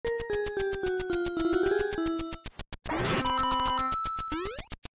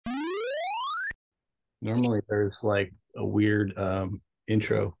Normally there's like a weird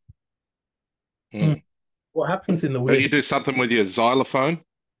intro. Hmm. What happens in the Don't weird? you do something with your xylophone?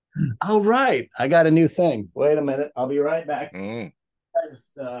 All right. I got a new thing. Wait a minute. I'll be right back. Mm.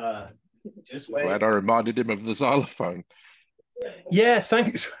 Just wait. Glad I reminded him of the xylophone. Yeah,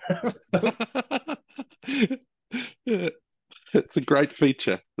 thanks. It's a great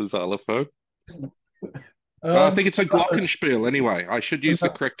feature, the xylophone. I um, think it's a glockenspiel anyway. I should use the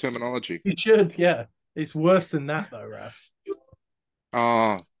correct terminology. you should, yeah. It's worse than that, though, Raf.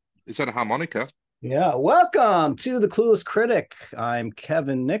 Ah, is that a harmonica? Yeah. Welcome to the Clueless Critic. I'm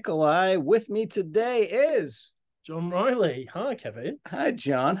Kevin Nikolai. With me today is John Riley. Hi, Kevin. Hi,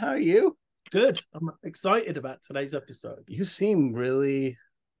 John. How are you? Good. I'm excited about today's episode. You seem really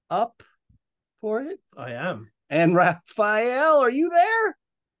up for it. I am. And Raphael, are you there?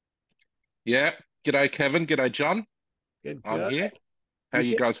 Yeah. G'day, Kevin. G'day, John. Good, I'm good. here. How You you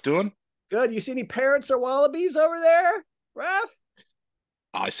see guys doing? good. You see any parrots or wallabies over there, Raph?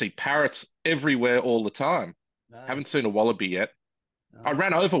 I see parrots everywhere all the time. Haven't Nice. seen a wallaby yet. I Nice.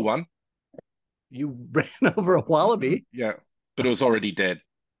 ran over one. You ran over a wallaby. Yeah, but it was already dead.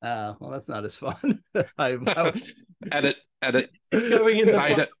 Well, that's not as fun. I and it It's going in the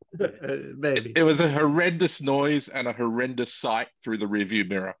made front. it. maybe. It was a horrendous noise and a horrendous sight through the rearview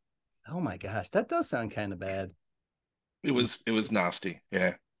mirror. Oh my gosh, that does sound kind of bad. It was nasty. Yeah.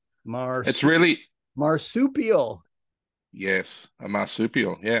 It's Mars really marsupial. yes, a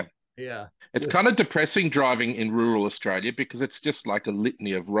marsupial. Yeah. Yeah. It's With kind of depressing driving in rural Australia because it's just like a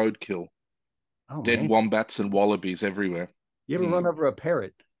litany of roadkill, oh dead man, wombats and wallabies everywhere. you ever run Mm. over a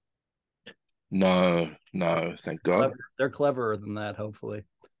parrot? No, no, thank God. They're cleverer than that, hopefully.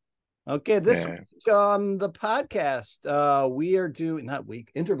 Okay, this Yeah. week on the podcast, we are doing not week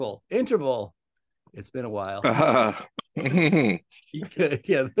interval. It's been a while.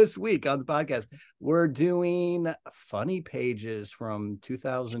 Yeah, this week on the podcast, we're doing funny pages from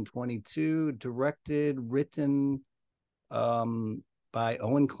 2022, directed, written by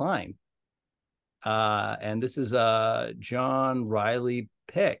Owen Kline. And this is a John Riley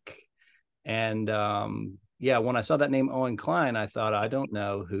pick. And yeah, when I saw that name Owen Kline, I thought, I don't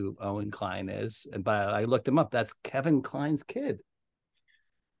know who Owen Kline is. But I looked him up. That's Kevin Kline's kid.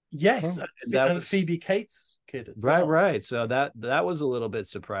 Yes, That and was Phoebe Cates' kid as right, well. right. So that was a little bit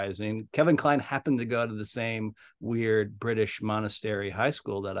surprising. Kevin Kline happened to go to the same weird British monastery high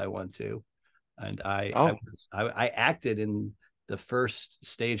school that I went to, and Oh, I acted in the first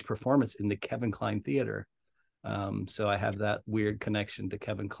stage performance in the Kevin Kline Theater. So I have that weird connection to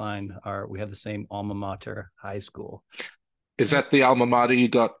Kevin Kline. We have the same alma mater, high school. is that the alma mater you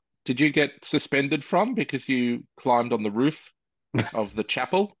got? Did you get suspended from because you climbed on the roof of the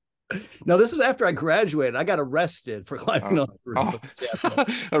chapel? No, this was after I graduated. I got arrested for climbing Oh, on the roof oh. of the chapel.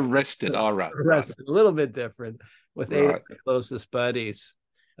 Arrested. All right, right, Arrested, a little bit different with eight of right. my closest buddies.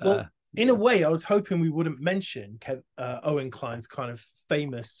 Well, in a Yeah. way, I was hoping we wouldn't mention Owen Kline's kind of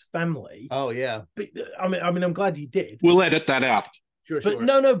famous family. Oh yeah. But, I mean, I'm glad you did. We'll edit that out. Sure, But sure.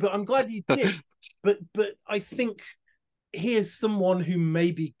 no, but I'm glad you did. But I think here's someone who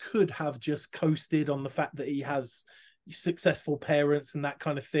maybe could have just coasted on the fact that he has successful parents and that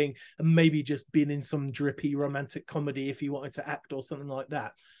kind of thing, and maybe just been in some drippy romantic comedy if he wanted to act or something like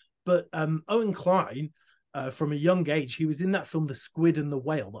that. But Owen Kline, from a young age, he was in that film The Squid and the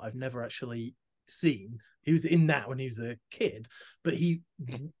Whale that I've never actually seen. He was in that when he was a kid, but he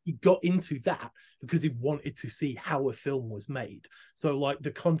got into that because he wanted to see how a film was made. So like the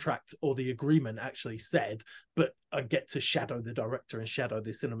contract or the agreement actually said, but I get to shadow the director and shadow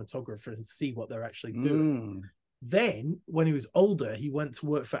the cinematographer and see what they're actually doing. Then when he was older, he went to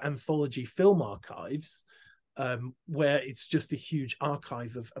work for Anthology Film Archives, where it's just a huge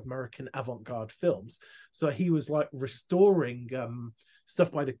archive of American avant-garde films. So he was like restoring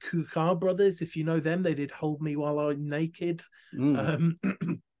stuff by the Kukar brothers. If you know them, they did Hold Me While I'm Naked,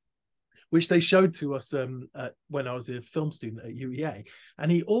 which they showed to us when I was a film student at UEA.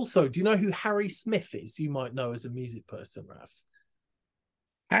 And he also, do you know who Harry Smith is? You might know as a music person, Raf.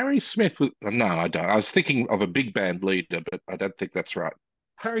 Harry Smith was no, I don't. I was thinking of a big band leader, but I don't think that's right.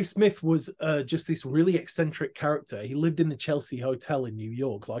 Harry Smith was just this really eccentric character. He lived in the Chelsea Hotel in New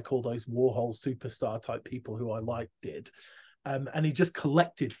York, like all those Warhol superstar type people who I liked did. And he just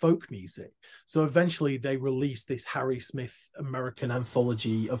collected folk music. So eventually they released this Harry Smith American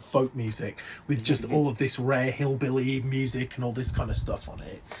anthology of folk music with just all of this rare hillbilly music and all this kind of stuff on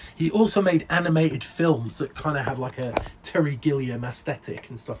it. He also made animated films that kind of have like a Terry Gilliam aesthetic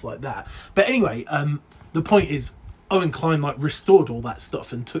and stuff like that. But anyway, the point is, Owen Kline like restored all that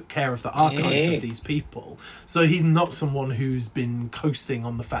stuff and took care of the archives of these people. So he's not someone who's been coasting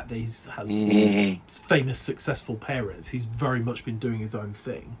on the fact that he has famous, successful parents. He's very much been doing his own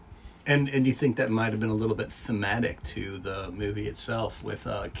thing. And you think that might have been a little bit thematic to the movie itself, with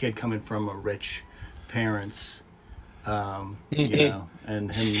a kid coming from a rich parents, you know,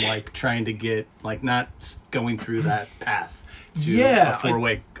 and him like trying to get like not going through that path to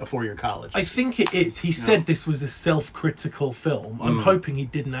a 4-year college. I think it is. He said this was a self-critical film. I'm hoping he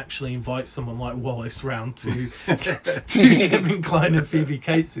didn't actually invite someone like Wallace round to Kevin Kline and Phoebe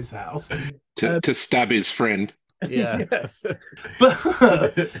Cates' house to stab his friend. Yeah. Yes. But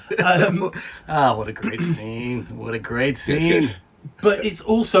what a great scene. What a great scene. Yes. But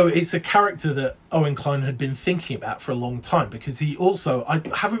it's a character that Owen Kline had been thinking about for a long time, because he also, I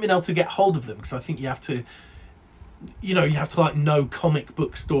haven't been able to get hold of them, because I think you have to like know comic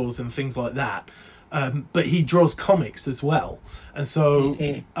book stores and things like that. But he draws comics as well. And so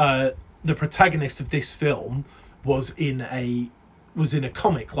the protagonist of this film was in a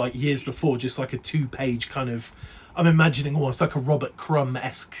comic like years before, just like a 2-page kind of, I'm imagining almost like a Robert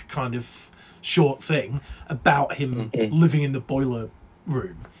Crumb-esque kind of short thing about him living in the boiler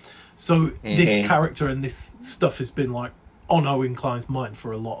room. So this character and this stuff has been like on Owen Kline's mind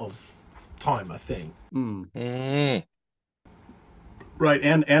for a lot of time, I think. Right,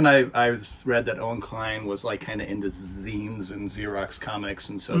 and I read that Owen Kline was like kind of into zines and Xerox comics,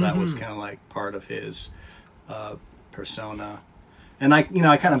 and so that was kind of like part of his persona. And I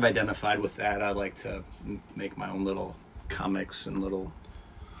kind of identified with that. I like to make my own little comics and little,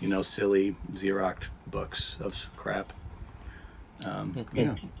 silly Xerox books of crap.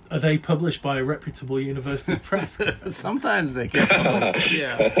 Are they published by a reputable university press? Sometimes they get published.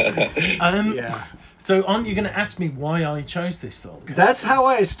 Yeah. So aren't you going to ask me why I chose this film? That's how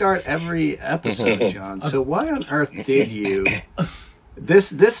I start every episode, John. So why on earth did you... This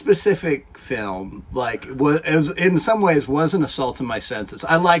specific film, like, it was in some ways was an assault to my senses.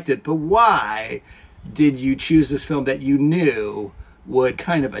 I liked it, but why did you choose this film that you knew would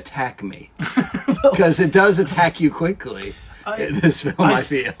kind of attack me? Because it does attack you quickly. This film, I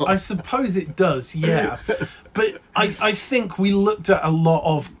feel. I suppose it does, yeah. But I think we looked at a lot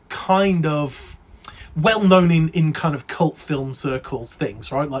of kind of well-known in kind of cult film circles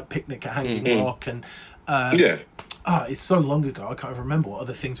things, right? Like Picnic at Hanging Rock and... it's so long ago, I can't remember what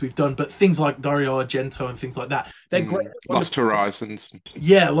other things we've done, but things like Dario Argento and things like that. They're great. Lost Horizons.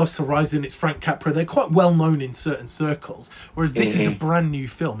 Yeah, Lost Horizon, it's Frank Capra. They're quite well known in certain circles, whereas this is a brand new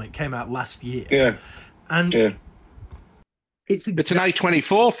film. It came out last year. Yeah. And it's an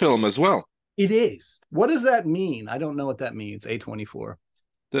A24 film as well. It is. What does that mean? I don't know what that means, A24.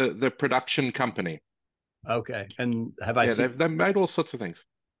 The production company. Okay. And have I seen... they've made all sorts of things.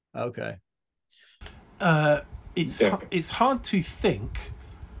 Okay. It's hard to think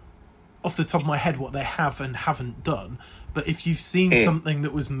off the top of my head what they have and haven't done, but if you've seen something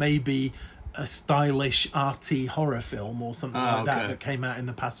that was maybe a stylish, arty horror film or something that came out in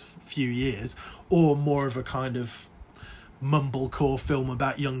the past few years, or more of a kind of mumblecore film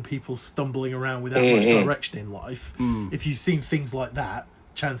about young people stumbling around without much direction in life, if you've seen things like that,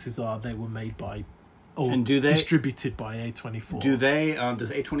 chances are they were made by distributed by A24. Do they?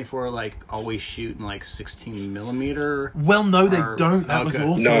 Does A24 like always shoot in like 16 millimeter? Well, no, they don't. That was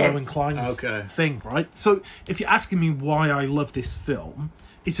also Owen Kline's thing, right? So, if you're asking me why I love this film,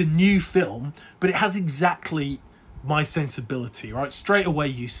 it's a new film, but it has exactly my sensibility, right? Straight away,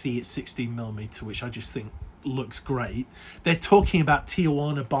 you see it's 16 millimeter, which I just think looks great. They're talking about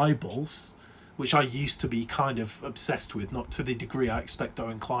Tijuana Bibles, which I used to be kind of obsessed with, not to the degree I expect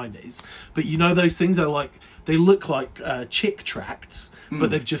Owen Kline is. But those things are like, they look like chick tracts, but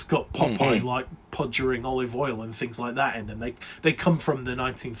they've just got Popeye like podgering olive oil and things like that in them. They come from the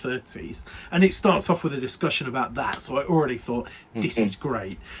 1930s, and it starts off with a discussion about that. So I already thought this is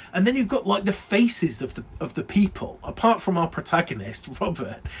great. And then you've got like the faces of the people. Apart from our protagonist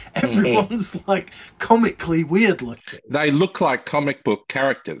Robert, everyone's like comically weird looking. They look like comic book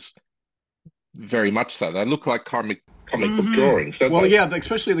characters. Very much so. They look like comic book drawings. Well, yeah,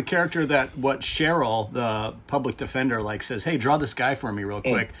 especially the character that Cheryl, the public defender, like says, "Hey, draw this guy for me real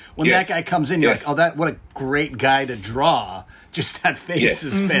quick." When that guy comes in, you're like, "Oh, what a great guy to draw!" Just that face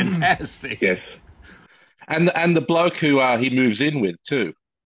is fantastic. Yes, and the bloke who he moves in with too.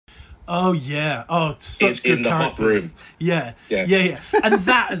 Oh yeah. Oh, such good in the hot characters. room. Yeah. Yeah. Yeah, yeah. And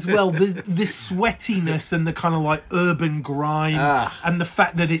that as well, the sweatiness and the kind of like urban grime and the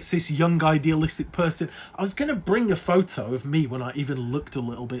fact that it's this young idealistic person. I was going to bring a photo of me when I even looked a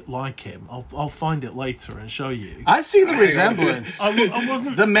little bit like him. I'll find it later and show you. I see the resemblance. I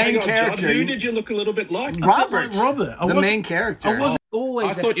wasn't the main Hang on, character. John, who did you look a little bit like? Robert. Robert. The main character. I wasn't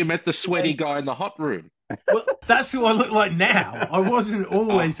always. I thought you meant the sweaty guy in the hot room. Well, that's who I look like now. I wasn't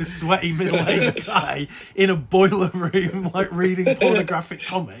always a sweaty middle-aged guy in a boiler room, like reading pornographic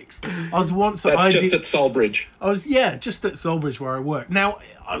comics. I was once just at Solbridge. I was just at Solbridge where I work. Now,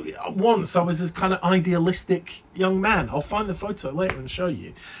 once I was this kind of idealistic young man. I'll find the photo later and show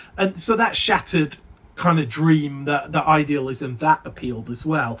you. And so that shattered kind of dream, that idealism, that appealed as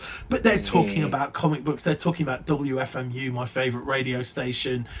well. But they're talking about comic books, they're talking about WFMU, my favourite radio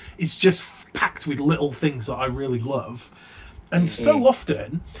station. It's just packed with little things that I really love. And so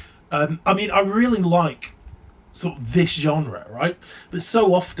often, I mean, I really like sort of this genre, right? But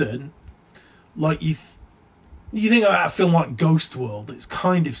so often, like you think about a film like Ghost World, it's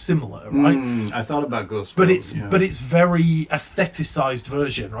kind of similar, right? I thought about Ghost World. But it's very aestheticized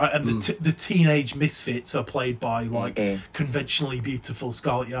version, right? And the teenage misfits are played by like conventionally beautiful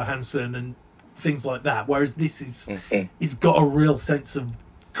Scarlett Johansson and things like that. Whereas this is it's got a real sense of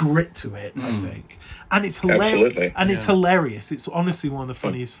grit to it, I think, and it's hilarious. Absolutely. And it's hilarious. It's honestly one of the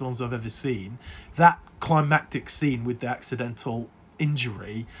funniest films I've ever seen. That climactic scene with the accidental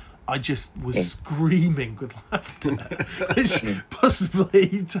injury, I just was screaming with laughter, which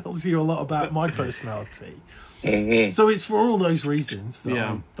possibly tells you a lot about my personality. So it's for all those reasons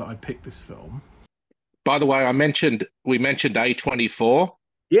that I picked this film. By the way, we mentioned A24.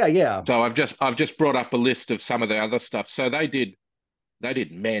 Yeah. So I've just brought up a list of some of the other stuff. So they did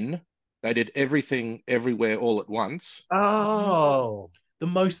Men, they did Everything Everywhere All at Once. Oh, the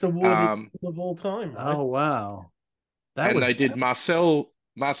most awarded of all time. Right? Oh wow! They did Marcel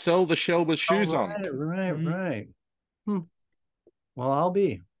the Shell with Shoes on. Right. Well, I'll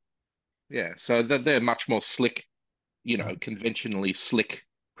be. Yeah, so they're much more slick, conventionally slick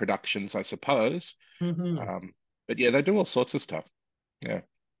productions, I suppose. But yeah, they do all sorts of stuff. Yeah.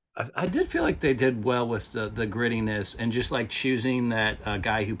 I did feel like they did well with the grittiness and just like choosing that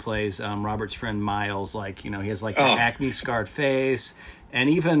guy who plays Robert's friend Miles. Like, he has like the acne scarred face. And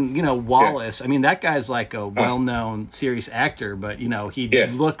even, Wallace, I mean, that guy's like a well-known serious actor, but, he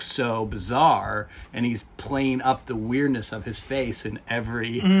looks so bizarre and he's playing up the weirdness of his face in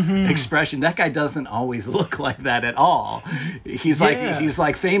every expression. That guy doesn't always look like that at all. He's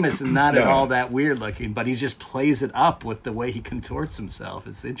like famous and not at all that weird looking, but he just plays it up with the way he contorts himself.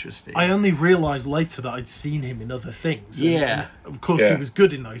 It's interesting. I only realized later that I'd seen him in other things. And of course, he was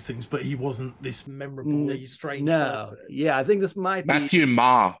good in those things, but he wasn't this memorably strange person. Yeah, I think this might be... Matthew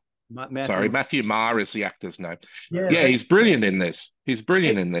Marr. Matthew Marr is the actor's name. Yeah, he's brilliant in this.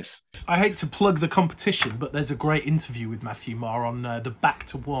 I hate to plug the competition, but there's a great interview with Matthew Marr on the Back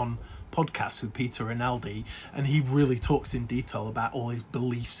to One podcast with Peter Rinaldi, and he really talks in detail about all his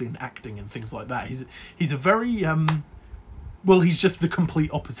beliefs in acting and things like that. He's a very he's just the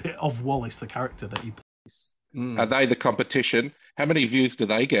complete opposite of Wallace, the character that he plays. Are they the competition? How many views do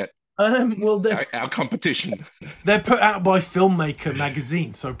they get? Our competition. They're put out by Filmmaker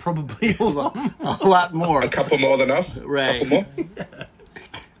magazine, so probably a lot more. A couple more than us, right? A couple more.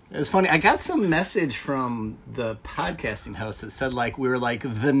 It's funny. I got some message from the podcasting host that said like we were like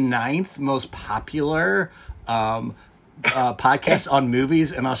the 9th most popular podcast on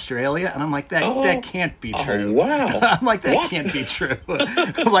movies in Australia, and I'm like that can't be true. Oh, wow! I'm like that can't be true.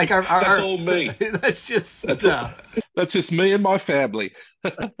 Like that's all me. That's just that's just me and my family.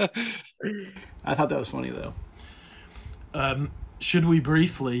 I thought that was funny though. Should we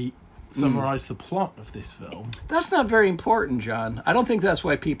briefly summarize the plot of this film? That's not very important, John. I don't think that's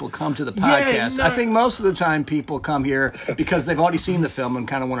why people come to the podcast. I think most of the time people come here because they've already seen the film and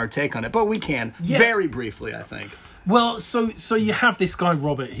kind of want our take on it. But we can very briefly, I think. Well, so you have this guy,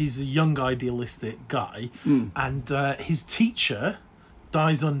 Robert. He's a young, idealistic guy. And his teacher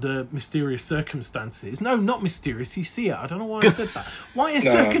dies under mysterious circumstances. No, not mysterious. You see it. I don't know why I said that. Why are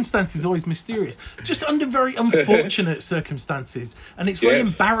circumstances always mysterious? Just under very unfortunate circumstances. And it's very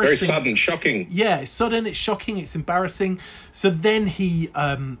embarrassing. Very sudden, shocking. Yeah, it's sudden, it's shocking, it's embarrassing. So then he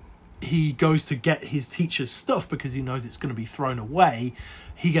goes to get his teacher's stuff because he knows it's going to be thrown away.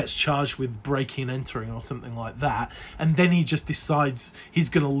 He gets charged with breaking and entering or something like that. And then he just decides he's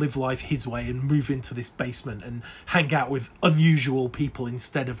going to live life his way and move into this basement and hang out with unusual people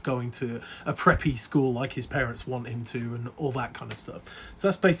instead of going to a preppy school like his parents want him to and all that kind of stuff. So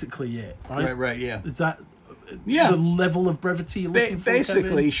that's basically it, right? Right, yeah. Is that the level of brevity you're looking for? Basically,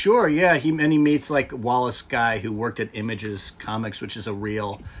 Kevin? sure, yeah. He meets like Wallace guy who worked at Images Comics, which is a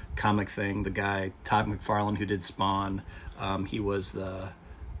real comic thing. The guy Todd McFarlane who did Spawn, he was the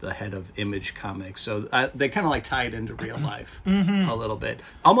head of Image Comics. So they kind of like tie it into real life a little bit,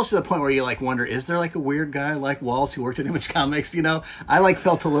 almost to the point where you like wonder, is there like a weird guy like Wallace who worked at Image Comics? You know, I like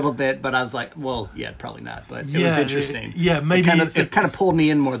felt a little bit, but I was like, well, yeah, probably not. But it was interesting. Maybe it kind of pulled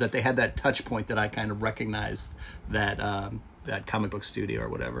me in more that they had that touch point that I kind of recognized that comic book studio or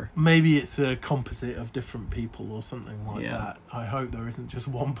whatever. Maybe it's a composite of different people or something like that. I hope there isn't just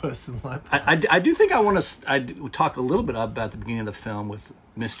one person like that. I do think I want to talk a little bit about the beginning of the film with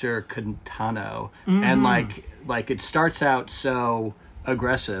Mr. Quintano, and like it starts out so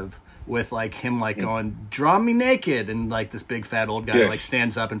aggressive with like him like going, draw me naked, and like this big fat old guy like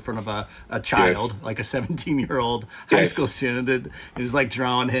stands up in front of a child, like a 17-year-old high school student, and he's like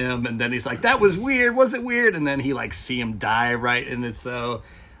drawing him, and then he's like, that was weird, was it weird? And then he like see him die, right? And it's so,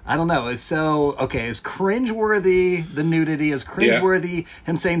 I don't know, it's so, okay, it's cringeworthy, the nudity is cringeworthy,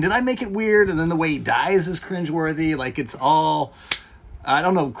 him saying, did I make it weird? And then the way he dies is cringeworthy, like it's all, I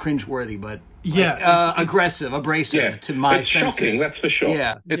don't know, cringeworthy, but like, aggressive, abrasive to my senses. It's shocking, that's for sure.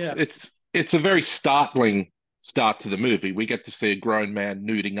 Yeah. It's a very startling start to the movie. We get to see a grown man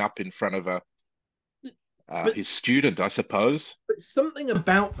nuding up in front of his student, I suppose. But something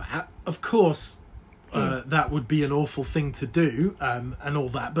about that, of course, that would be an awful thing to do, and all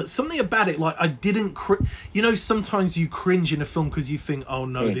that. But something about it, like I didn't, sometimes you cringe in a film because you think, oh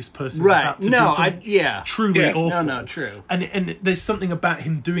no, this person's about to do something truly awful. No, true. And there's something about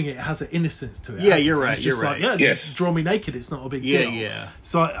him doing it has an innocence to it. Yeah, you're right. It's just just draw me naked. It's not a big deal. Yeah.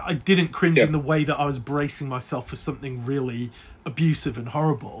 So I didn't cringe in the way that I was bracing myself for something really abusive and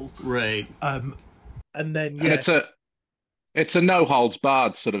horrible. Right. And then and it's a no holds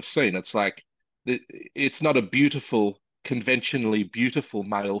barred sort of scene. It's like, it's not a beautiful, conventionally beautiful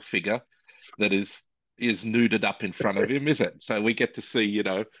male figure that is nuded up in front of him, is it? So we get to see,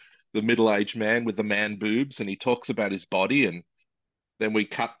 the middle-aged man with the man boobs, and he talks about his body, and then we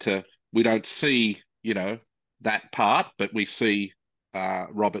cut to, we don't see, that part, but we see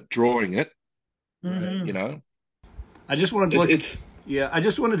Robert drawing it. I just wanted to look. I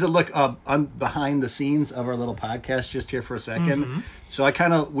just wanted to look on behind the scenes of our little podcast just here for a second. So I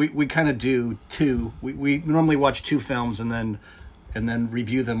kind of we kind of do two. We normally watch two films and then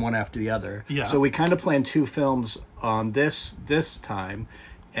review them one after the other. Yeah. So we kind of planned two films on this time,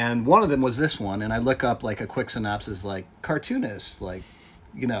 and one of them was this one. And I look up like a quick synopsis, like cartoonist, like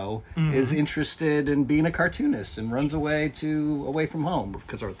is interested in being a cartoonist and runs away from home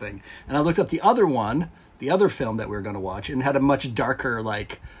because sort of thing. And I looked up the other one. The other film that we were going to watch, and had a much darker,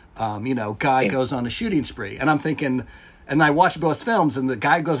 like, guy goes on a shooting spree. And I'm thinking, and I watched both films, and the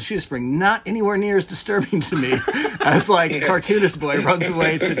guy goes on a shooting spree, not anywhere near as disturbing to me as, like, cartoonist boy runs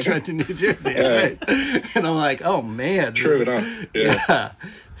away to Trenton, New Jersey. Right? And I'm like, oh, man. True enough. Yeah.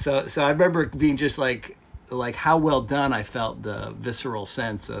 So I remember being just like how well done I felt, the visceral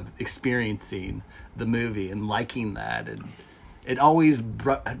sense of experiencing the movie and liking that, and it always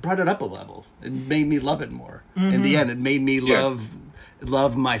brought it up a level. It made me love it more. In the end, it made me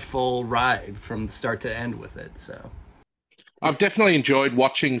love my full ride from start to end with it. So I've definitely enjoyed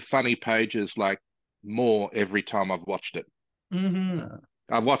watching Funny Pages like more every time I've watched it.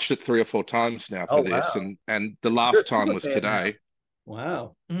 I've watched it 3 or 4 times now for this, and the last time was today.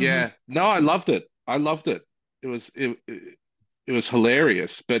 Wow. Yeah. No, I loved it. It was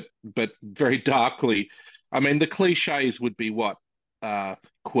hilarious, but very darkly. I mean, the cliches would be what?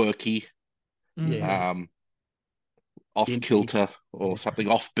 Quirky, off-kilter, or something,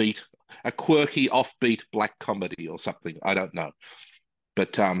 offbeat. A quirky, offbeat black comedy or something. I don't know.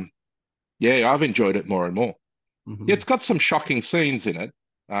 But, I've enjoyed it more and more. Yeah, it's got some shocking scenes in it.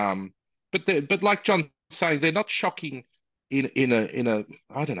 But like John's saying, they're not shocking in a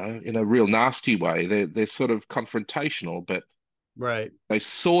I don't know, in a real nasty way. They're sort of confrontational, but they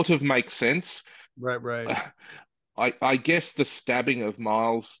sort of make sense. Right. I guess the stabbing of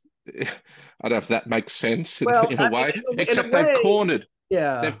Miles, I don't know if that makes sense in a way. Except they've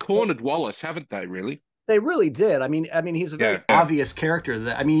cornered Wallace, haven't they? Really? They really did. I mean, he's a very obvious character.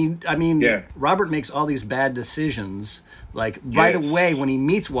 That Robert makes all these bad decisions. Like right away when he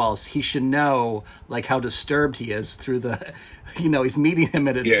meets Wallace, he should know like how disturbed he is through the, he's meeting him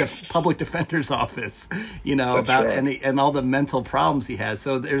at a public defender's office, about and all the mental problems he has.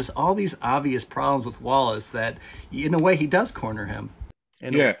 So there's all these obvious problems with Wallace that, in a way, he does corner him.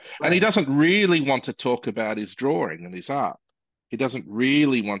 And he doesn't really want to talk about his drawing and his art. He doesn't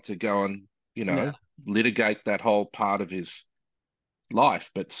really want to go and litigate that whole part of his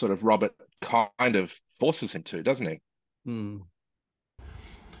life, but sort of Robert kind of forces him to, doesn't he?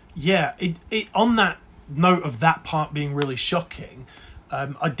 Yeah, it on that note of that part being really shocking,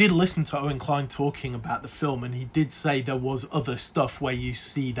 I did listen to Owen Kline talking about the film, and he did say there was other stuff where you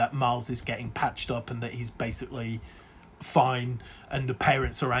see that Miles is getting patched up and that he's basically fine and the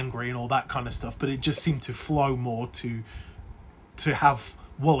parents are angry and all that kind of stuff, but it just seemed to flow more to have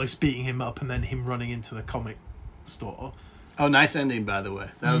Wallace beating him up and then him running into the comic store. Oh, nice ending, by the way.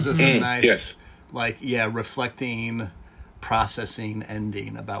 That was just a nice, reflecting, processing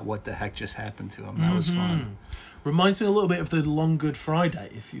ending about what the heck just happened to him. That was fun. Reminds me a little bit of The Long Good Friday,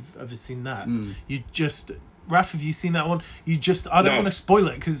 if you've ever seen that. You just... Raph, have you seen that one? I don't want to spoil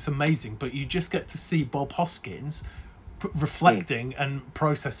it because it's amazing, but you just get to see Bob Hoskins reflecting and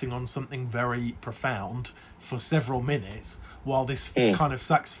processing on something very profound for several minutes while this kind of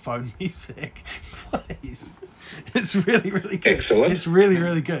saxophone music plays. It's really, really good. Excellent. It's really,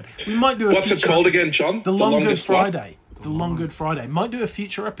 really good. We might do a What's it called again, John? The Long Good Friday. The Long Good Friday. Might do a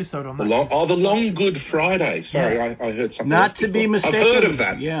future episode on that. The Long Good Friday. Sorry, I heard something. Not to be mistaken. I've heard of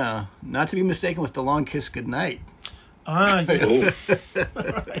that. Yeah, not to be mistaken with The Long Kiss Goodnight. Ah, yeah.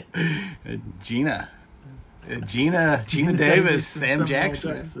 Right. Gina Davis, Sam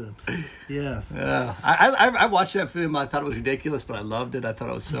Jackson. Yes. I watched that film. I thought it was ridiculous, but I loved it. I thought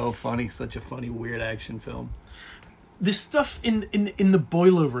it was so funny. Such a funny, weird action film. The stuff in the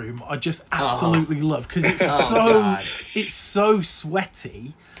boiler room, I just absolutely love because it's it's so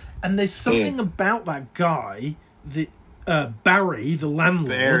sweaty, and there's something about that guy, Barry, the landlord.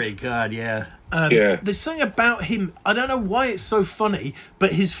 Barry, God, yeah. There's something about him. I don't know why it's so funny,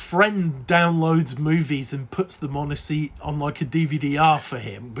 but his friend downloads movies and puts them on like a DVD-R for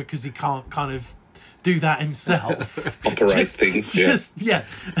him because he can't kind of do that himself. Operate things. Just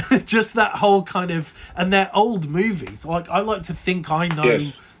that whole kind of, and they're old movies. Like, I like to think I know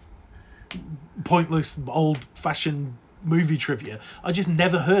pointless old-fashioned movie trivia. I just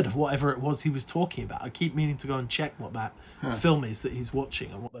never heard of whatever it was he was talking about. I keep meaning to go and check what that film is that he's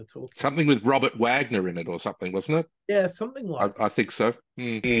watching and what they're talking. Something with Robert Wagner in it or something, wasn't it? Yeah, something like. I think so.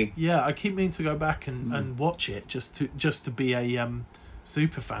 Yeah, I keep meaning to go back and watch it just to be a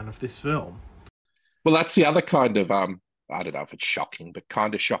super fan of this film. Well, that's the other kind of I don't know if it's shocking, but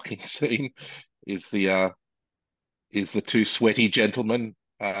kind of shocking scene is the two sweaty gentlemen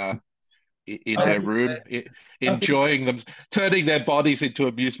in their room, enjoying them, turning their bodies into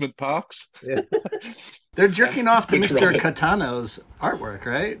amusement parks. Yeah. They're jerking off to Mr. Catano's artwork,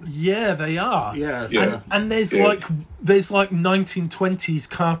 right? Yeah, they are. Yeah. And there's like 1920s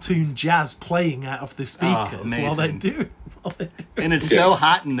cartoon jazz playing out of the speakers while they do. And it's so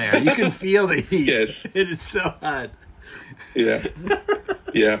hot in there. You can feel the heat. Yes. It is so hot. Yeah.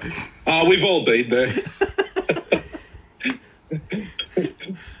 Yeah. We've all been there.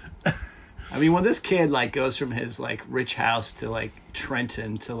 I mean, when this kid like goes from his like rich house to like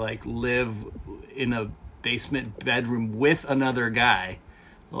Trenton to like live in a basement bedroom with another guy,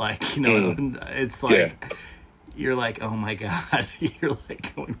 like, it's like you're like, oh my God, you're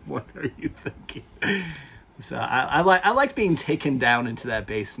like going, what are you thinking? So I like being taken down into that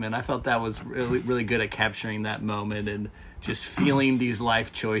basement. I felt that was really, really good at capturing that moment and just feeling these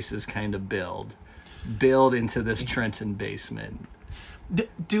life choices kind of build into this Trenton basement.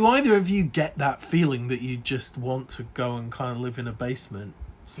 Do either of you get that feeling that you just want to go and kind of live in a basement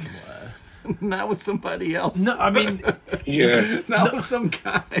somewhere? Not with somebody else. No, I mean, not with some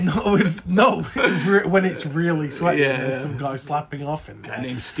guy. When it's really sweaty and there's some guy slapping off in there. Guy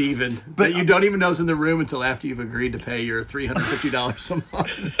named Steven. But you don't even know is in the room until after you've agreed to pay your $350 a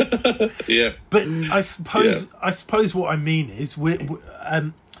month. Yeah. But I suppose what I mean is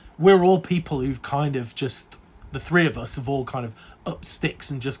we're all people who've kind of just, the three of us have all kind of up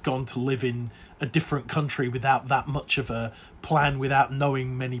sticks and just gone to live in a different country without that much of a plan, without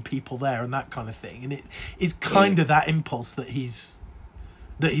knowing many people there and that kind of thing. And it is kind of that impulse that he's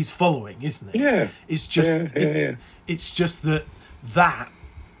following, isn't it? Yeah. It's just it's just that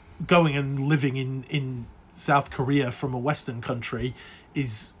going and living in South Korea from a Western country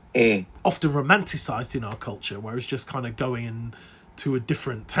is often romanticized in our culture, whereas just kind of going to a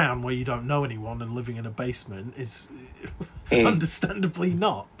different town where you don't know anyone and living in a basement is understandably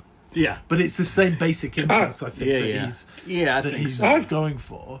not. Yeah. But it's the same basic impulse, I think, he's going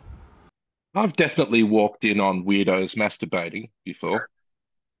for. I've definitely walked in on weirdos masturbating before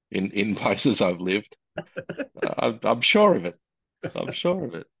in places I've lived. I'm sure of it. I'm sure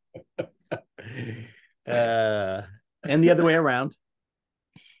of it. And the other way around?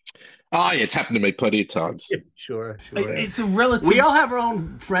 Oh, yeah, it's happened to me plenty of times. Sure. It's a relative. We all have our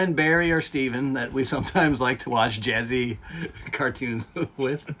own friend Barry or Steven that we sometimes like to watch jazzy cartoons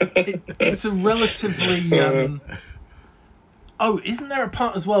with. It's a relatively. Oh, isn't there a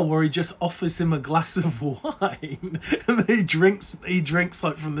part as well where he just offers him a glass of wine and he drinks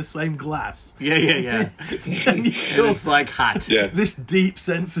like from the same glass? Yeah. And you feel it's like hot. Yeah. this deep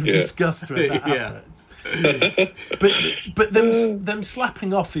sense of disgust when that happens. But them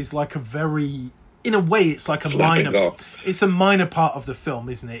slapping off is like a very, in a way, it's like it's a minor part of the film,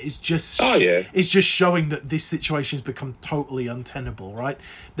 isn't it? It's just it's just showing that this situation has become totally untenable, right?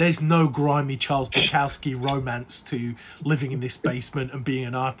 There's no grimy Charles Bukowski romance to living in this basement and being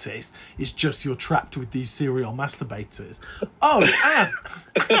an artist. It's just you're trapped with these serial masturbators. Oh,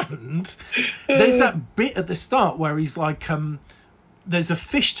 and there's that bit at the start where he's like, there's a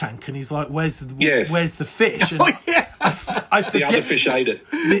fish tank, and he's like, "Where's the fish?" And I forget. The other fish ate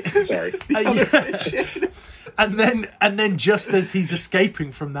it. Sorry. And then just as he's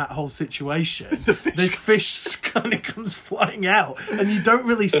escaping from that whole situation, the fish kind of comes flying out, and you don't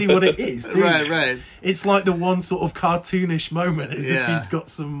really see what it is, do you? Right. It's like the one sort of cartoonish moment, as if he's got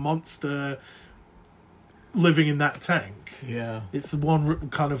some monster living in that tank. Yeah. It's the one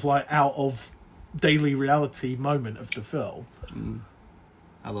kind of like out of daily reality moment of the film.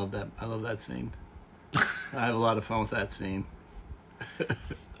 I love that scene. I have a lot of fun with that scene.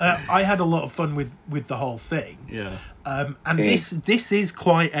 I had a lot of fun with the whole thing. Yeah. And this is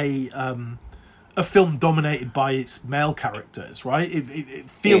quite a film dominated by its male characters, right? It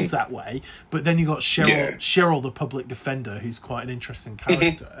feels that way. But then you got Cheryl, the public defender, who's quite an interesting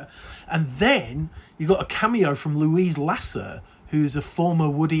character. And then you got a cameo from Louise Lasser, who's a former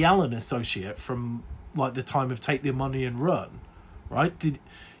Woody Allen associate from like the time of Take the Money and Run, right? Do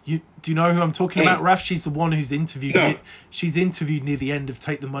you know who I'm talking about, Raf? She's the one who's interviewed. No. She's interviewed near the end of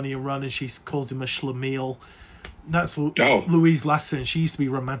Take the Money and Run, and she calls him a schlemiel. That's Louise Lasser, and she used to be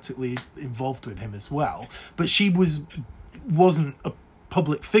romantically involved with him as well. But she wasn't a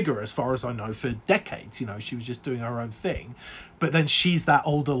public figure, as far as I know, for decades. You know, she was just doing her own thing. But then she's that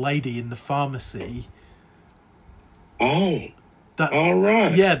older lady in the pharmacy. Oh. That's, all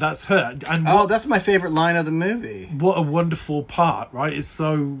right. Yeah, that's her. And that's my favorite line of the movie. What a wonderful part, right? It's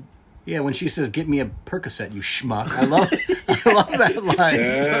so... Yeah, when she says, "Get me a Percocet, you schmuck." I love that line.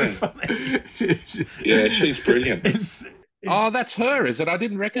 Yeah. So funny. Yeah, she's brilliant. It's that's her, is it? I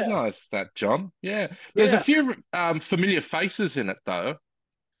didn't recognise that, John. Yeah. There's a few familiar faces in it, though,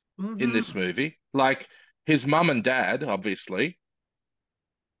 in this movie. Like his mum and dad, obviously.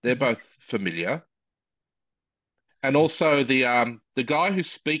 They're both familiar. And also the guy who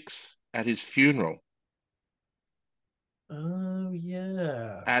speaks at his funeral. Oh,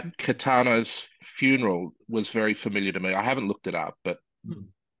 yeah. At Katana's funeral was very familiar to me. I haven't looked it up, but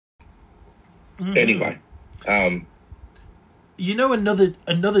anyway. You know,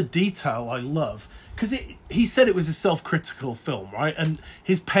 another detail I love, because he said it was a self-critical film, right? And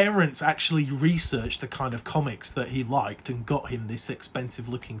his parents actually researched the kind of comics that he liked and got him this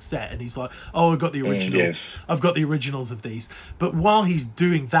expensive-looking set. And he's like, "Oh, I've got the originals. Yes. I've got the originals of these." But while he's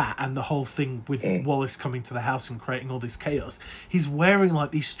doing that and the whole thing with Wallace coming to the house and creating all this chaos, he's wearing like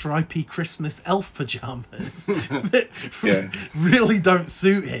these stripy Christmas elf pajamas that really don't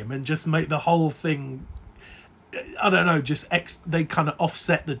suit him and just make the whole thing... I don't know, they kind of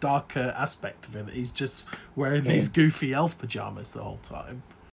offset the darker aspect of him. He's just wearing these goofy elf pajamas the whole time.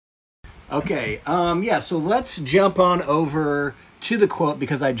 Okay, so let's jump on over to the quote,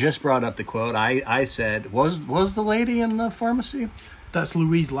 because I just brought up the quote. I said, was the lady in the pharmacy? That's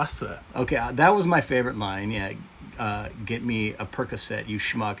Louise Lasser. Okay, that was my favorite line, get me a Percocet, you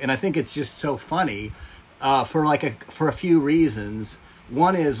schmuck. And I think it's just so funny for a few reasons.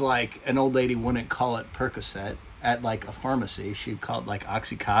 One is like an old lady wouldn't call it Percocet at like a pharmacy. She'd call it like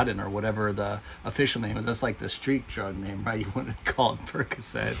Oxycontin or whatever the official name. And that's like the street drug name, right? You wouldn't call it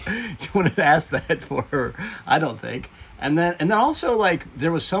Percocet. You wouldn't ask that for her, I don't think. And then also like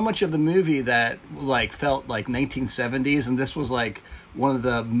there was so much of the movie that like felt like 1970s, and this was like one of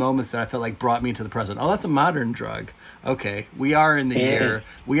the moments that I felt like brought me to the present. Oh, that's a modern drug. Okay, we are in the year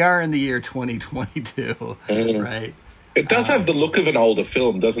 2022, right? It does have the look of an older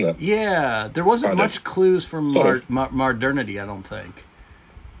film, doesn't it? Yeah, there wasn't much clues from modernity, I don't think.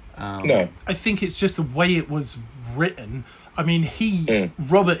 No. I think it's just the way it was written. I mean,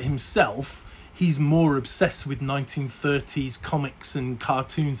 Robert himself, he's more obsessed with 1930s comics and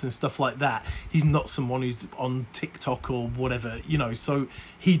cartoons and stuff like that. He's not someone who's on TikTok or whatever, you know, so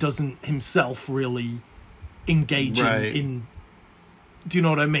he doesn't himself really engage in Do you know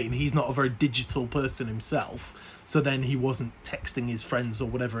what I mean? He's not a very digital person himself. So then he wasn't texting his friends or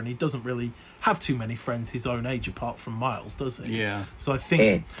whatever, and he doesn't really have too many friends his own age apart from Miles, does he? Yeah. So I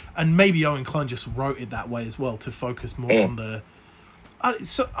think, and maybe Owen Kline just wrote it that way as well to focus more on the.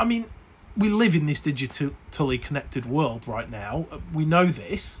 I mean, we live in this digitally connected world right now. We know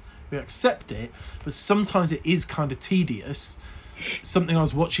this, we accept it, but sometimes it is kind of tedious. Something I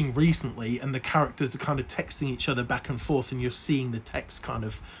was watching recently, and the characters are kind of texting each other back and forth, and you're seeing the text kind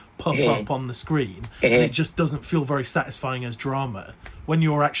of pop up on the screen, and it just doesn't feel very satisfying as drama. When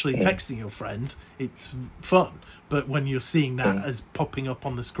you're actually texting your friend, it's fun, but when you're seeing that as popping up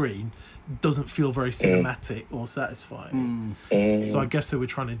on the screen, it doesn't feel very cinematic or satisfying. So I guess they were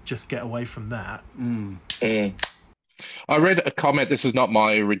trying to just get away from that. I read a comment, this is not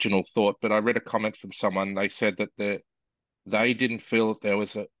my original thought, but I read a comment from someone. They said that they didn't feel that there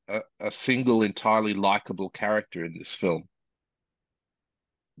was a single entirely likable character in this film.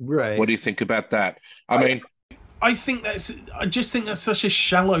 Right. What do you think about that? I just think that's such a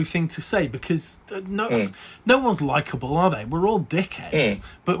shallow thing to say, because no one's likable, are they? We're all dickheads,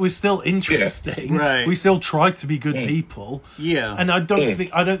 but we're still interesting. Yeah. Right. We still try to be good people. Yeah. And I don't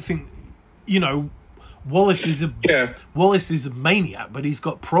think, you know, Wallace is a maniac, but he's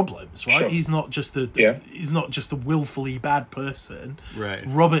got problems, right? Sure. He's not just a willfully bad person. Right.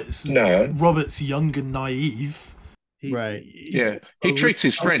 Robert's young and naive. He treats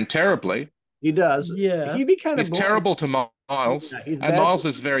his friend terribly. He does. Yeah. He'd be kind of He's terrible to Miles. Yeah, and Miles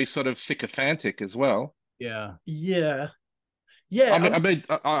is very sort of sycophantic as well. Yeah. Yeah. Yeah.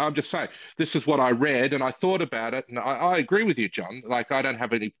 I'm just saying, this is what I read, and I thought about it, and I agree with you, John. Like, I don't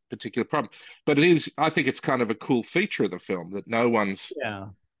have any particular problem, but I think it's kind of a cool feature of the film that no one's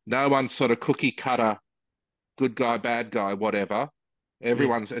sort of cookie cutter, good guy, bad guy, whatever.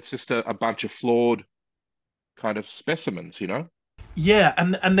 It's just a bunch of flawed kind of specimens, you know? Yeah,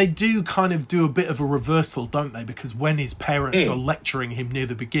 and they do kind of do a bit of a reversal, don't they? Because when his parents are lecturing him near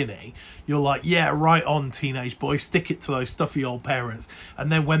the beginning, you're like, yeah, right on, teenage boy, stick it to those stuffy old parents. And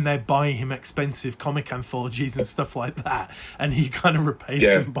then when they're buying him expensive comic anthologies and stuff like that, and he kind of repays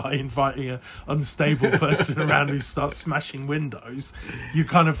them by inviting an unstable person around who starts smashing windows, you're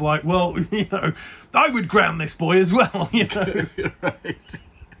kind of like, well, you know, I would ground this boy as well, you know? Right.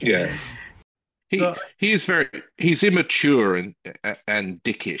 Yeah. He's immature and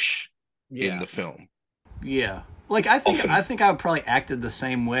dickish in the film. Yeah. Like, I think I probably acted the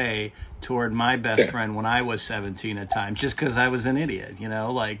same way toward my best friend when I was 17 at times, just because I was an idiot, you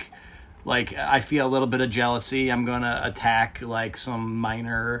know? Like I feel a little bit of jealousy. I'm going to attack, like, some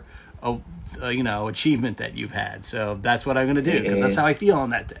minor, achievement that you've had. So that's what I'm going to do, because that's how I feel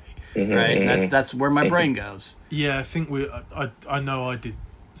on that day, right? And that's where my brain goes. Yeah, I think I know I did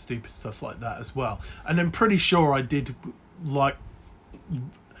stupid stuff like that as well, and I'm pretty sure I did, like,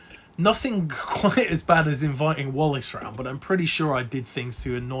 nothing quite as bad as inviting Wallace round, but I'm pretty sure I did things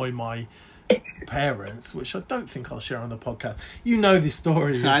to annoy my parents, which I don't think I'll share on the podcast. You know the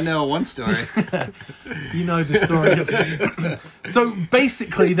story. I know one story. You know the story. So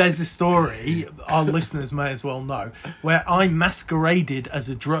basically, there's a story our listeners may as well know, where I masqueraded as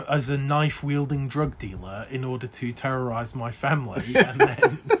a knife wielding drug dealer in order to terrorize my family,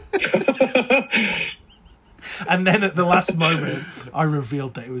 and then at the last moment, I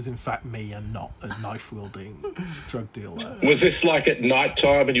revealed that it was in fact me and not a knife-wielding drug dealer. Was this like at night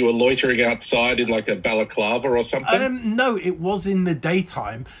time and you were loitering outside in like a balaclava or something? No, it was in the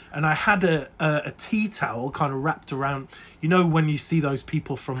daytime, and I had a tea towel kind of wrapped around. You know when you see those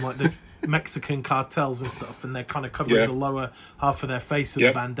people from like the Mexican cartels and stuff, and they're kind of covering the lower half of their face with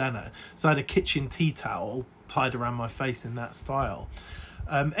a bandana. So I had a kitchen tea towel tied around my face in that style.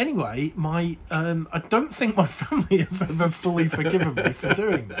 Anyway, I don't think my family have ever fully forgiven me for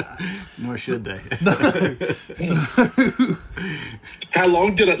doing that. Nor should they. No. So, how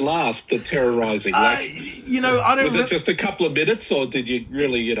long did it last, the terrorizing? I don't. Was it just a couple of minutes, or did you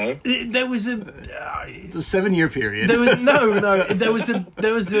really, There was it's a 7-year period.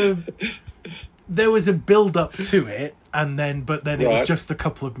 There was a build up to it, and then it was just a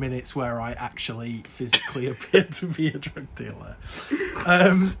couple of minutes where I actually physically appeared to be a drug dealer.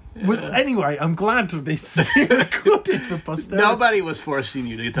 Anyway, I'm glad this is being recorded for posterity. Nobody was forcing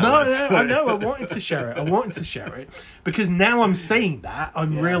you to tell us. No, I know. I wanted to share it because now I'm saying that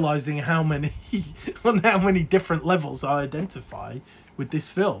I'm realizing how many different levels I identify with this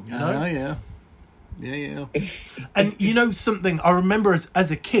film. You know? Oh yeah. Yeah. And you know something, I remember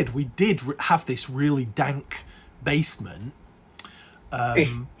as a kid, we did have this really dank basement,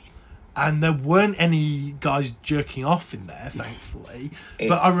 and there weren't any guys jerking off in there, thankfully.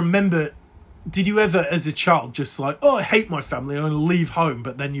 But I remember did you ever, as a child, just like, oh, I hate my family, I'm going to leave home,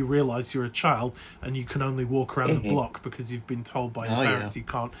 but then you realise you're a child and you can only walk around the block because you've been told by your parents you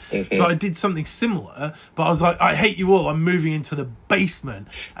can't. So I did something similar, but I was like, I hate you all, I'm moving into the basement.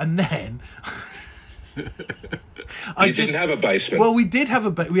 And then... didn't have a basement. Well, we did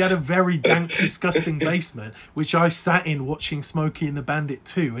have we had a very dank, disgusting basement, which I sat in watching Smokey and the Bandit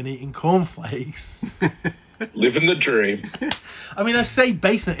 2 and eating cornflakes. Living the dream. I mean, I say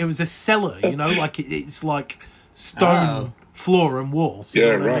basement, it was a cellar, you know, like it's like stone floor and walls. You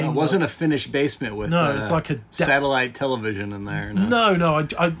know what I mean? It wasn't a finished basement with it's like a satellite television in there. No,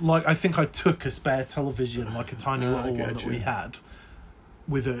 I think I took a spare television, like a tiny little one that we had,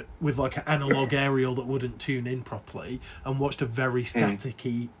 with like an analog aerial that wouldn't tune in properly, and watched a very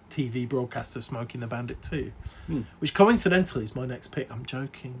staticky TV broadcast of Smokey and the Bandit 2, which coincidentally is my next pick. I'm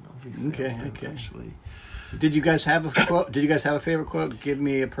joking, obviously. Okay. Actually. Did you guys have a quote? Did you guys have a favorite quote? Give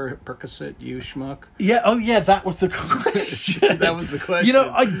me a Percocet, you schmuck. Yeah. Oh, yeah. That was the question. That was the question. You know,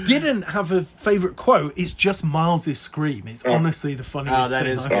 I didn't have a favorite quote. It's just Miles's scream. It's honestly the funniest thing.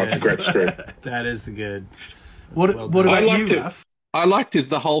 It's a great scream. That is good. What about you, Raph? I liked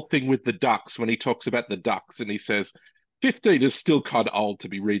the whole thing with the ducks when he talks about the ducks and he says, 15 is still kind of old to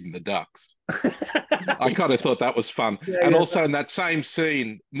be reading the ducks. I kind of thought that was fun. And also in that same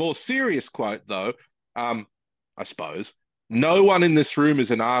scene, more serious quote though, I suppose, no one in this room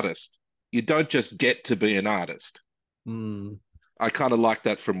is an artist. You don't just get to be an artist. I kind of like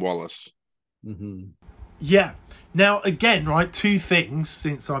that from Wallace. Yeah. Now, again, right, two things,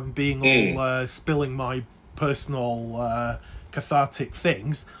 since I'm being all spilling my personal cathartic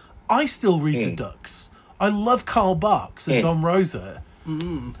things. I still read the Ducks. I love Karl Barks and Don Rosa.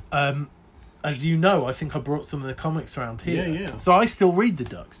 As you know, I think I brought some of the comics around here. Yeah. So I still read the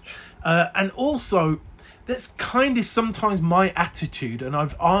Ducks. And also, that's kind of sometimes my attitude, and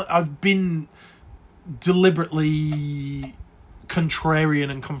I've been deliberately contrarian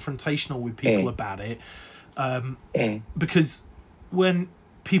and confrontational with people about it. Because when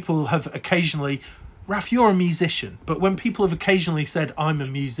people have occasionally... Raph, you're a musician, but when people have occasionally said, I'm a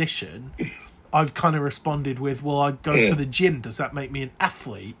musician, I've kind of responded with, well, I go to the gym. Does that make me an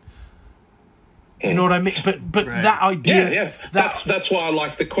athlete? Do you know what I mean? But right. That idea... Yeah. That's why I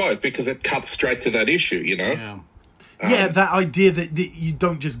like the quote, because it cuts straight to that issue, you know? Yeah, that idea that you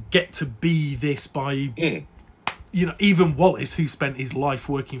don't just get to be this by... You know, even Wallace, who spent his life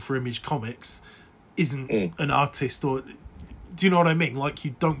working for Image Comics, isn't an artist or... Do you know what I mean? Like,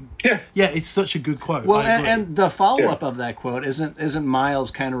 you don't... Yeah, it's such a good quote. Well, and the follow-up of that quote isn't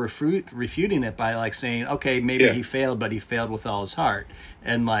Miles kind of refuting it by, like, saying, okay, maybe he failed, but he failed with all his heart.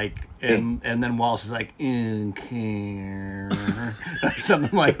 And, like... And then Wallace is like,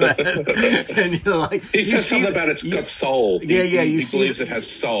 something like that. And you're like... He says something about it's got soul. He believes it has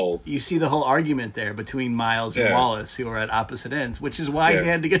soul. You see the whole argument there between Miles and Wallace, who are at opposite ends, which is why he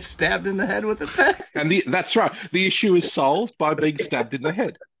had to get stabbed in the head with a pen. And that's right. The issue is solved by being stabbed in the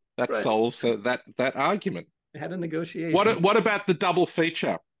head. That solves that argument. They had a negotiation. What about the double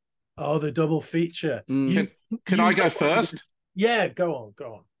feature? Oh, the double feature. Can I go first? Yeah, go on.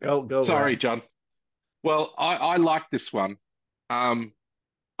 Go. Sorry, John. Well, I like this one.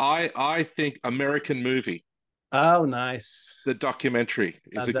 I think American Movie. Oh, nice. The documentary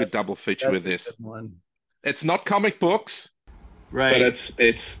is a good double feature with this. One. It's not comic books, right? But it's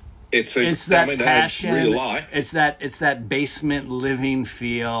that passion. Real life. It's that basement living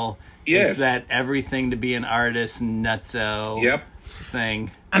feel. Yes. It's that everything to be an artist nutso.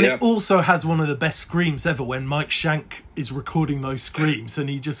 Thing. And it also has one of the best screams ever when Mike Shank is recording those screams and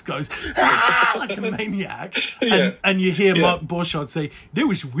he just goes like a maniac. And you hear Mark Borchardt say, "That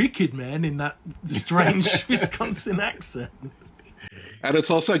was wicked, man," in that strange Wisconsin accent. And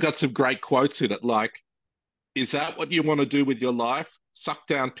it's also got some great quotes in it, like, "Is that what you want to do with your life? Suck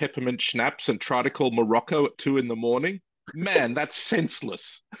down peppermint schnapps and try to call Morocco at 2 a.m? Man, that's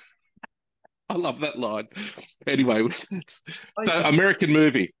senseless." I love that line. Anyway, so American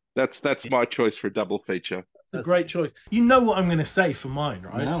Movie. That's my choice for a double feature. It's a great choice. You know what I'm going to say for mine,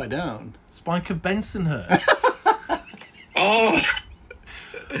 right? No, I don't. Spike of Bensonhurst. Oh,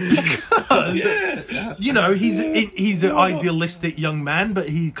 because you know he's an idealistic young man, but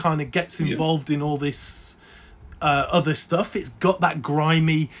he kind of gets involved in all this other stuff. It's got that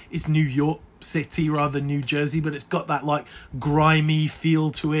grimy. It's New York City rather than New Jersey, but it's got that like grimy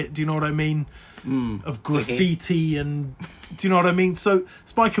feel to it. Do you know what I mean? Of graffiti and do you know what I mean? So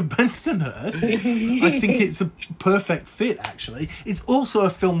Spike of Bensonhurst, I think it's a perfect fit. Actually, it's also a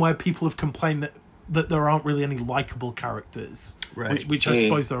film where people have complained that there aren't really any likable characters, right? Which I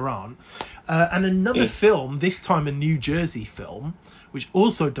suppose there aren't. And another film, this time a New Jersey film, which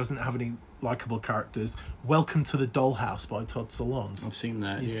also doesn't have any likable characters. Welcome to the Dollhouse by Todd Solondz. I've seen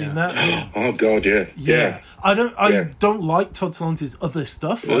that. You seen that? Oh God, yeah. I don't like Todd Solondz's other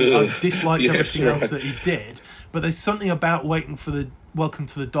stuff. I disliked everything else that he did. But there's something about Welcome to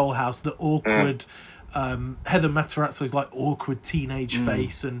the Dollhouse, the awkward. Heather Matarazzo's like awkward teenage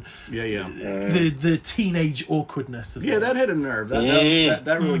face and the teenage awkwardness of that hit a nerve. That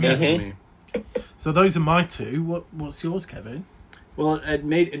really got to me. So those are my two. What's yours, Kevin? Well, it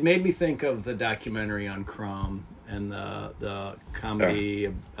made me think of the documentary on Crumb and the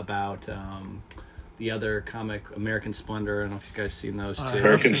comedy about the other comic, American Splendor. I don't know if you guys seen those two.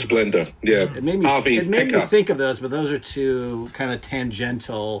 American Splendor, yeah. It made me think of those, but those are two kind of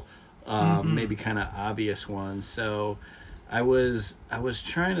tangential, maybe kind of obvious ones. So I was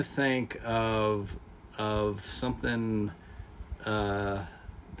trying to think of something that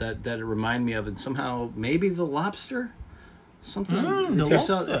it reminded me of, and somehow maybe the Lobster. Something.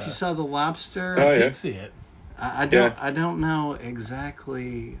 If you saw the Lobster, I did see it. I don't know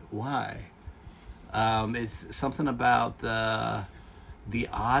exactly why. It's something about the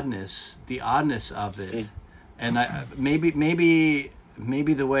oddness of it, and maybe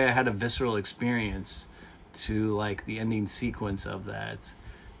the way I had a visceral experience to like the ending sequence of that.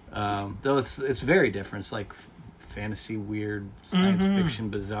 Though it's very different. It's like fantasy, weird, science fiction,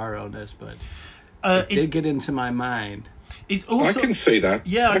 bizarro-ness, but it did get into my mind. It's also, I can see that.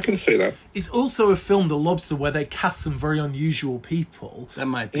 Yeah, I can see that. It's also a film, The Lobster, where they cast some very unusual people. That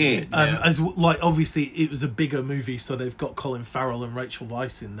might be it. As like, obviously, it was a bigger movie, so they've got Colin Farrell and Rachel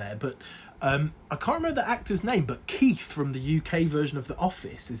Weisz in there. But I can't remember the actor's name, but Keith from the UK version of The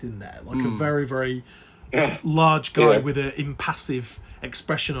Office is in there, like a very, very large guy with an impassive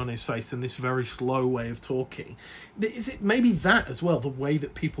expression on his face and this very slow way of talking. Is it maybe that as well, the way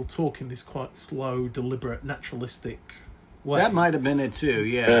that people talk in this quite slow, deliberate, naturalistic way? That might have been it too.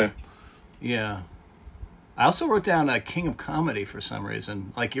 Yeah. I also wrote down a King of Comedy for some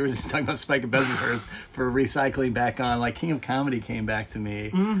reason. Like you were just talking about Spike of Bensonhurst for recycling back on. Like King of Comedy came back to me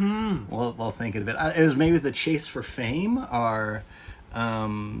while thinking of it. It was maybe the chase for fame, or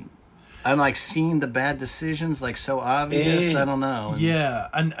I'm like seeing the bad decisions like so obvious. I don't know.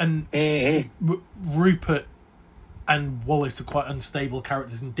 And Rupert and Wallace are quite unstable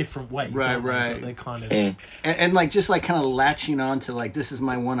characters in different ways. Right. But they kind of and like just like kind of latching on to like, this is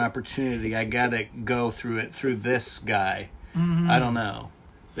my one opportunity. I gotta go through this guy. I don't know.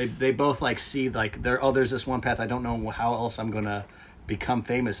 They both like see like there's this one path. I don't know how else I'm gonna become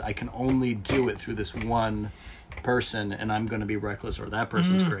famous. I can only do it through this one person, and I'm gonna be reckless, or that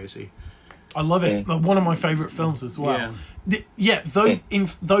person's crazy. I love it. One of my favourite films as well. In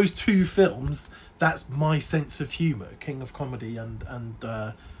those two films, that's my sense of humour. King of Comedy and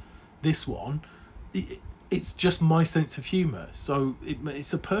this one, it's just my sense of humour. So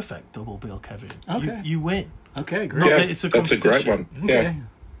it's a perfect double bill, Kevin. Okay, you win. Okay, great. That's a great one. Okay.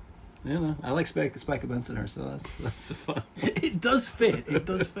 Yeah, I like Spike of Bensonhurst, so that's fun. It does fit.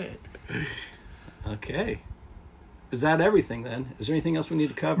 Okay. Is that everything then? Is there anything else we need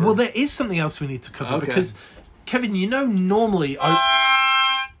to cover? Well, there is something else we need to cover because, Kevin, normally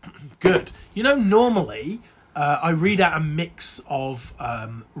I read out a mix of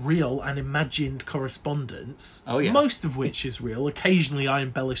real and imagined correspondence, most of which is real. Occasionally I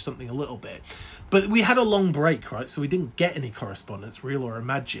embellish something a little bit. But we had a long break, right? So we didn't get any correspondence, real or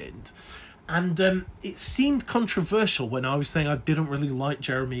imagined. And it seemed controversial when I was saying I didn't really like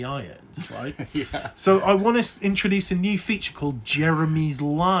Jeremy Irons, right? So I want to introduce a new feature called Jeremy's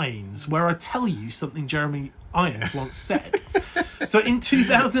Lines, where I tell you something Jeremy Irons once said. So in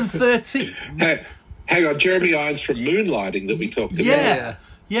 2013... Hang on, Jeremy Irons from Moonlighting that we talked about.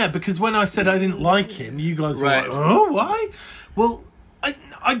 Yeah, because when I said I didn't like him, you guys were like, oh, why? Well,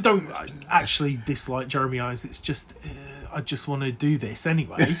 I don't actually dislike Jeremy Irons. It's just... I just want to do this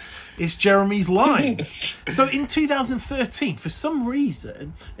anyway. It's Jeremy's Lines. So in 2013, for some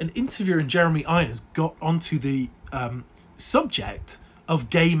reason, an interviewer in Jeremy Irons got onto the subject of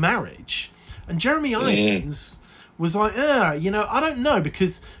gay marriage. And Jeremy Irons was like, I don't know,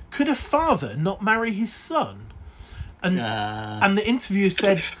 because could a father not marry his son? And the interviewer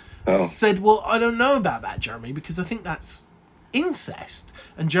said, well, I don't know about that, Jeremy, because I think that's incest.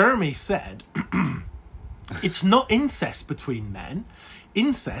 And Jeremy said... It's not incest between men.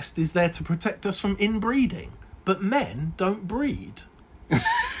 Incest is there to protect us from inbreeding, but men don't breed.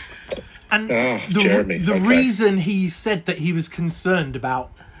 And the reason he said that he was concerned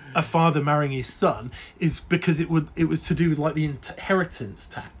about a father marrying his son is because it was to do with like the inheritance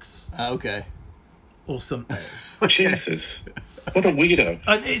tax. Okay. Or something. Jesus. What a weirdo.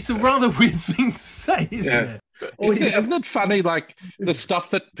 And it's a rather weird thing to say, isn't it? Isn't it funny, like the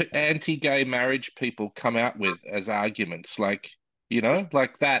stuff that anti-gay marriage people come out with as arguments, like,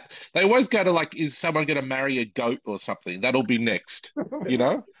 like that. They always go to like, is someone going to marry a goat or something? That'll be next, you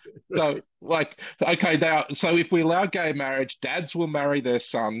know? So like, okay, now, so if we allow gay marriage, dads will marry their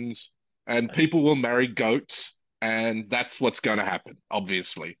sons and people will marry goats, and that's what's going to happen,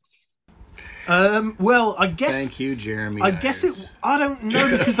 obviously. Well, I guess. Thank you, Jeremy. I guess it. I don't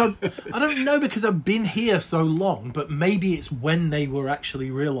know because I've been here so long. But maybe it's when they were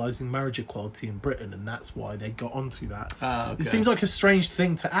actually realising marriage equality in Britain, and that's why they got onto that. Okay. It seems like a strange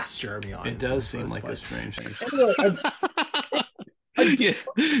thing to ask Jeremy Irons. It does seem like a strange thing.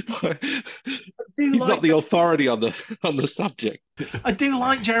 He's not the authority on the subject. I do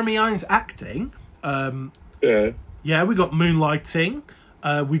like Jeremy Irons' acting. Yeah, we got Moonlighting.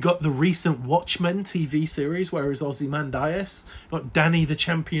 We got the recent Watchmen TV series where is Ozymandias. Got Danny, the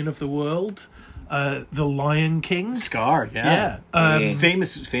Champion of the World. The Lion King. Scar, yeah.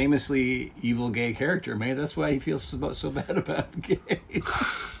 Famously evil gay character. Maybe that's why he feels so bad about gays.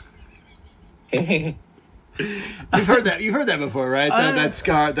 You've heard that before, right? That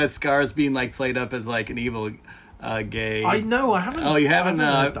Scar is being like played up as like an evil gay. I know, I haven't. Oh, you haven't?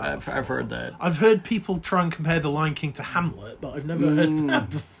 I've heard that. I've heard people try and compare The Lion King to Hamlet, but I've never heard that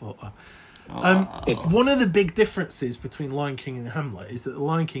before. One of the big differences between Lion King and Hamlet is that The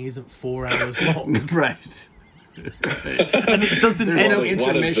Lion King isn't 4 hours long. Right. And it doesn't. There's no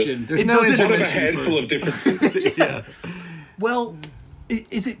intermission. There's no intermission. One of a handful of differences. Yeah. Well,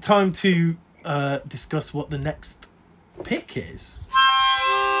 is it time to discuss what the next pick is?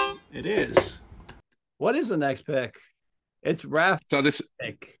 It is. What is the next pick? It's Raph's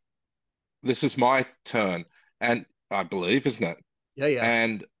pick. This is my turn, and I believe, isn't it? Yeah.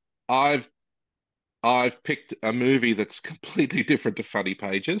 And I've picked a movie that's completely different to Funny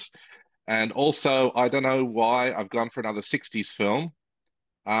Pages, and also I don't know why I've gone for another 60s film.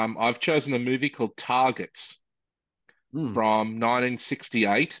 I've chosen a movie called Targets from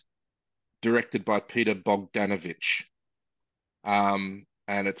 1968, directed by Peter Bogdanovich, and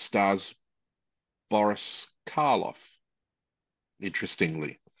it stars Boris Karloff.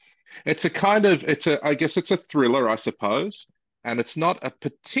 Interestingly, I guess it's a thriller, I suppose, and it's not a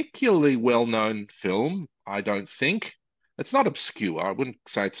particularly well-known film. I don't think it's not obscure. I wouldn't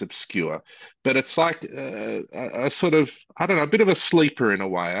say it's obscure, but it's like a sort of, I don't know, a bit of a sleeper in a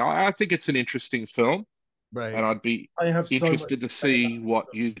way. I think it's an interesting film, right? And I'd be interested to see what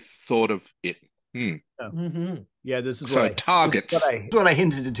you thought of it. Yeah, this is so Targets. This is what I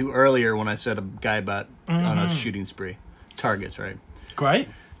hinted to earlier when I said a guy about on a shooting spree. Targets, right? Great.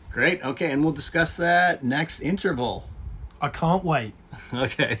 Okay, and we'll discuss that next interval. I can't wait.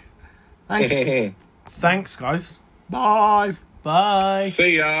 Okay. Thanks. Thanks, guys. Bye.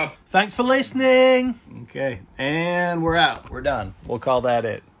 See ya. Thanks for listening. Okay, and we're out. We're done. We'll call that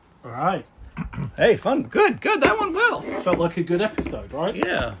it. All right. Hey, fun. Good. That went well. Felt like a good episode, right?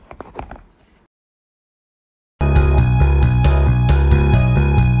 Yeah.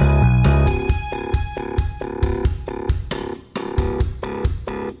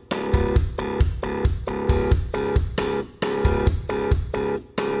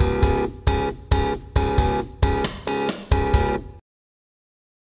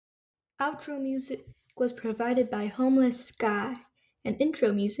 Outro music was provided by Homeless Sky, and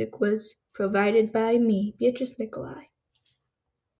intro music was provided by me, Beatrice Nikolai.